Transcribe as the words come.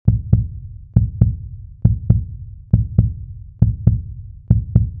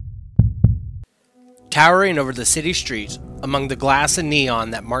Towering over the city streets, among the glass and neon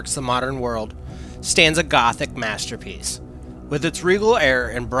that marks the modern world, stands a Gothic masterpiece. With its regal air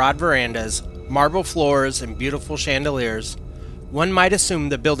and broad verandas, marble floors, and beautiful chandeliers, one might assume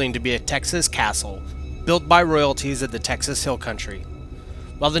the building to be a Texas castle, built by royalties of the Texas Hill Country.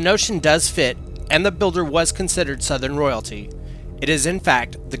 While the notion does fit, and the builder was considered Southern royalty, it is in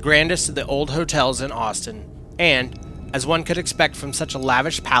fact the grandest of the old hotels in Austin, and, as one could expect from such a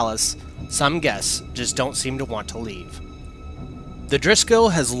lavish palace, some guests just don't seem to want to leave. The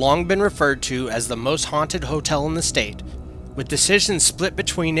Driskill has long been referred to as the most haunted hotel in the state, with decisions split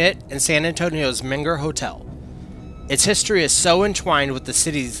between it and San Antonio's Menger Hotel. Its history is so entwined with the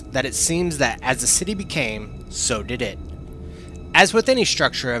cities that it seems that as the city became, so did it. As with any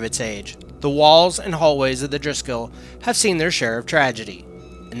structure of its age, the walls and hallways of the Driskill have seen their share of tragedy,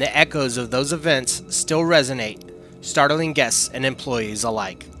 and the echoes of those events still resonate, startling guests and employees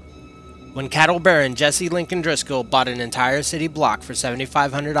alike. When cattle baron Jesse Lincoln Driskill bought an entire city block for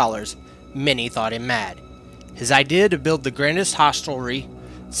 $7,500, many thought him mad. His idea to build the grandest hostelry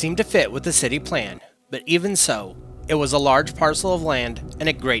seemed to fit with the city plan, but even so, it was a large parcel of land and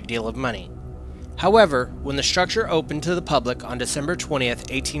a great deal of money. However, when the structure opened to the public on December 20th,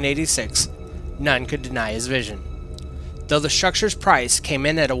 1886, none could deny his vision. Though the structure's price came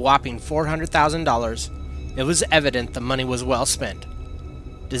in at a whopping $400,000, it was evident the money was well spent.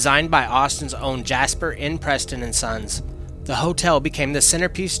 Designed by Austin's own Jasper N. Preston and Sons, the hotel became the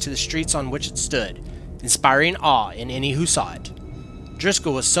centerpiece to the streets on which it stood, inspiring awe in any who saw it.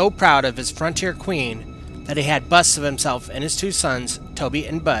 Driskill was so proud of his frontier queen that he had busts of himself and his two sons, Toby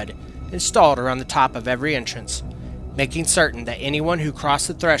and Bud, installed around the top of every entrance, making certain that anyone who crossed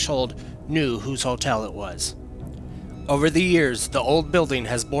the threshold knew whose hotel it was. Over the years, the old building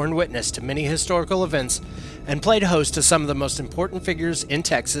has borne witness to many historical events and played host to some of the most important figures in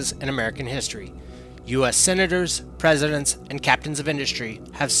Texas and American history. U.S. senators, presidents, and captains of industry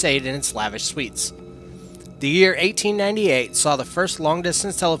have stayed in its lavish suites. The year 1898 saw the first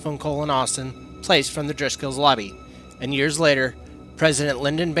long-distance telephone call in Austin placed from the Driskill's lobby, and years later, President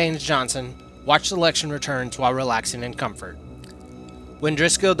Lyndon Baines Johnson watched election returns while relaxing in comfort. When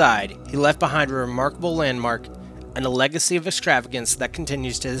Driskill died, he left behind a remarkable landmark and a legacy of extravagance that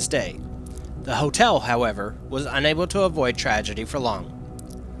continues to this day. The hotel, however, was unable to avoid tragedy for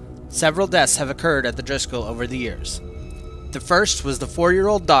long. Several deaths have occurred at the Driskill over the years. The first was the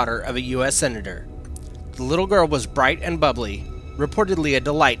 4-year-old daughter of a U.S. senator. The little girl was bright and bubbly, reportedly a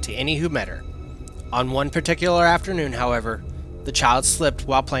delight to any who met her. On one particular afternoon, however, the child slipped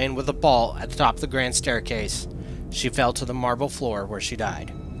while playing with a ball at the top of the grand staircase. She fell to the marble floor where she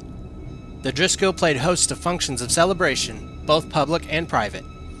died. The Driskill played host to functions of celebration, both public and private.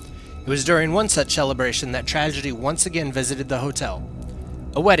 It was during one such celebration that tragedy once again visited the hotel.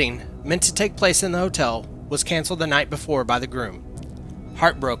 A wedding, meant to take place in the hotel, was canceled the night before by the groom.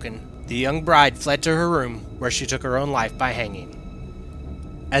 Heartbroken, the young bride fled to her room, where she took her own life by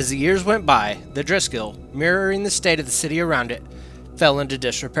hanging. As the years went by, the Driskill, mirroring the state of the city around it, fell into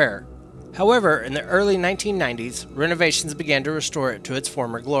disrepair. However, in the early 1990s, renovations began to restore it to its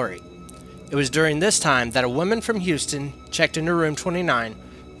former glory. It was during this time that a woman from Houston checked into room 29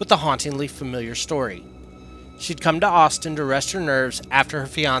 with a hauntingly familiar story. She'd come to Austin to rest her nerves after her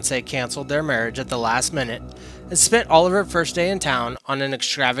fiancé canceled their marriage at the last minute and spent all of her first day in town on an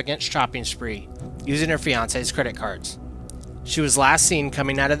extravagant shopping spree, using her fiancé's credit cards. She was last seen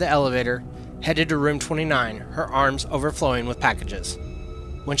coming out of the elevator, headed to room 29, her arms overflowing with packages.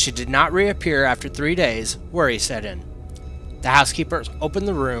 When she did not reappear after 3 days, worry set in. The housekeepers opened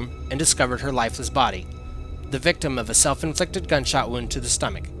the room and discovered her lifeless body, the victim of a self-inflicted gunshot wound to the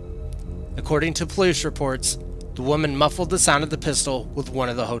stomach. According to police reports, the woman muffled the sound of the pistol with one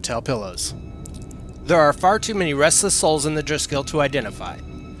of the hotel pillows. There are far too many restless souls in the Driskill to identify.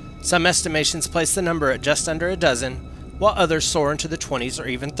 Some estimations place the number at just under a dozen, while others soar into the 20s or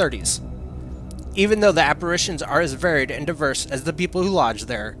even 30s. Even though the apparitions are as varied and diverse as the people who lodge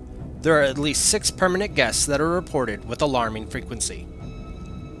there, there are at least 6 permanent guests that are reported with alarming frequency.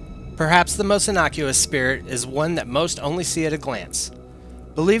 Perhaps the most innocuous spirit is one that most only see at a glance.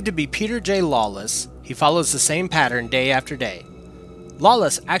 Believed to be Peter J. Lawless, he follows the same pattern day after day.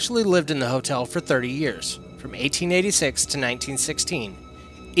 Lawless actually lived in the hotel for 30 years, from 1886 to 1916,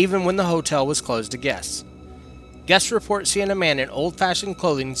 even when the hotel was closed to guests. Guests report seeing a man in old-fashioned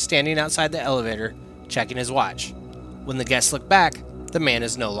clothing standing outside the elevator, checking his watch. When the guests look back, the man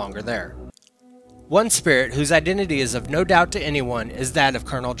is no longer there. One spirit whose identity is of no doubt to anyone is that of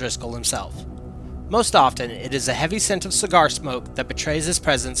Colonel Driskill himself. Most often, it is a heavy scent of cigar smoke that betrays his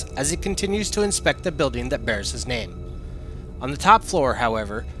presence as he continues to inspect the building that bears his name. On the top floor,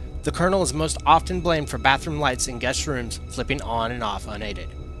 however, The Colonel is most often blamed for bathroom lights in guest rooms flipping on and off unaided.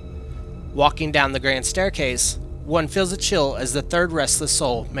 Walking down the grand staircase, one feels a chill as the third restless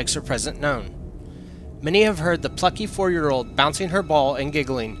soul makes her presence known. Many have heard the plucky 4-year-old bouncing her ball and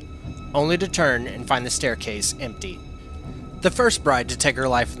giggling, only to turn and find the staircase empty. The first bride to take her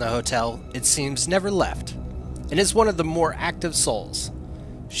life in the hotel, it seems, never left, and is one of the more active souls.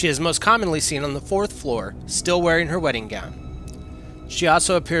 She is most commonly seen on the 4th floor, still wearing her wedding gown. She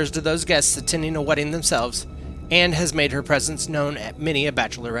also appears to those guests attending a wedding themselves, and has made her presence known at many a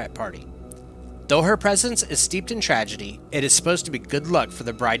bachelorette party. Though her presence is steeped in tragedy, it is supposed to be good luck for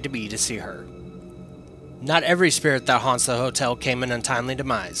the bride-to-be to see her. Not every spirit that haunts the hotel came an untimely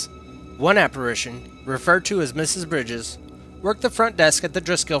demise. One apparition, referred to as Mrs. Bridges, worked the front desk at the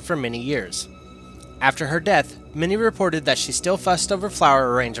Driskill for many years. After her death, many reported that she still fussed over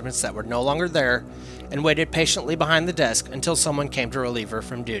flower arrangements that were no longer there and waited patiently behind the desk until someone came to relieve her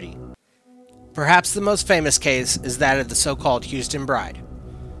from duty. Perhaps the most famous case is that of the so-called Houston bride.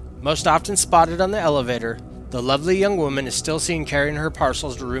 Most often spotted on the elevator, the lovely young woman is still seen carrying her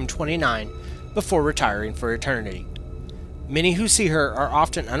parcels to room 29 before retiring for eternity. Many who see her are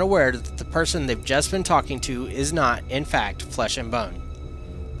often unaware that the person they've just been talking to is not, in fact, flesh and bone.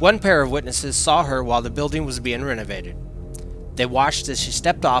 One pair of witnesses saw her while the building was being renovated. They watched as she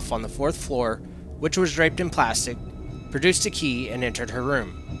stepped off on the 4th floor, which was draped in plastic, produced a key, and entered her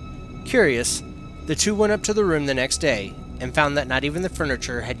room. Curious, the two went up to the room the next day and found that not even the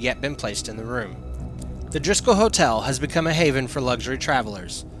furniture had yet been placed in the room. The Driskill Hotel has become a haven for luxury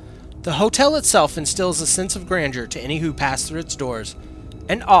travelers. The hotel itself instills a sense of grandeur to any who pass through its doors,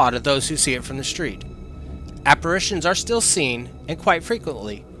 and awe to those who see it from the street. Apparitions are still seen, and quite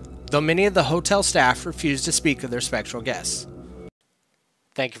frequently, though many of the hotel staff refuse to speak of their spectral guests.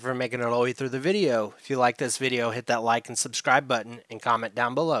 Thank you for making it all the way through the video. If you like this video, hit that like and subscribe button and comment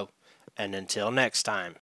down below. And until next time.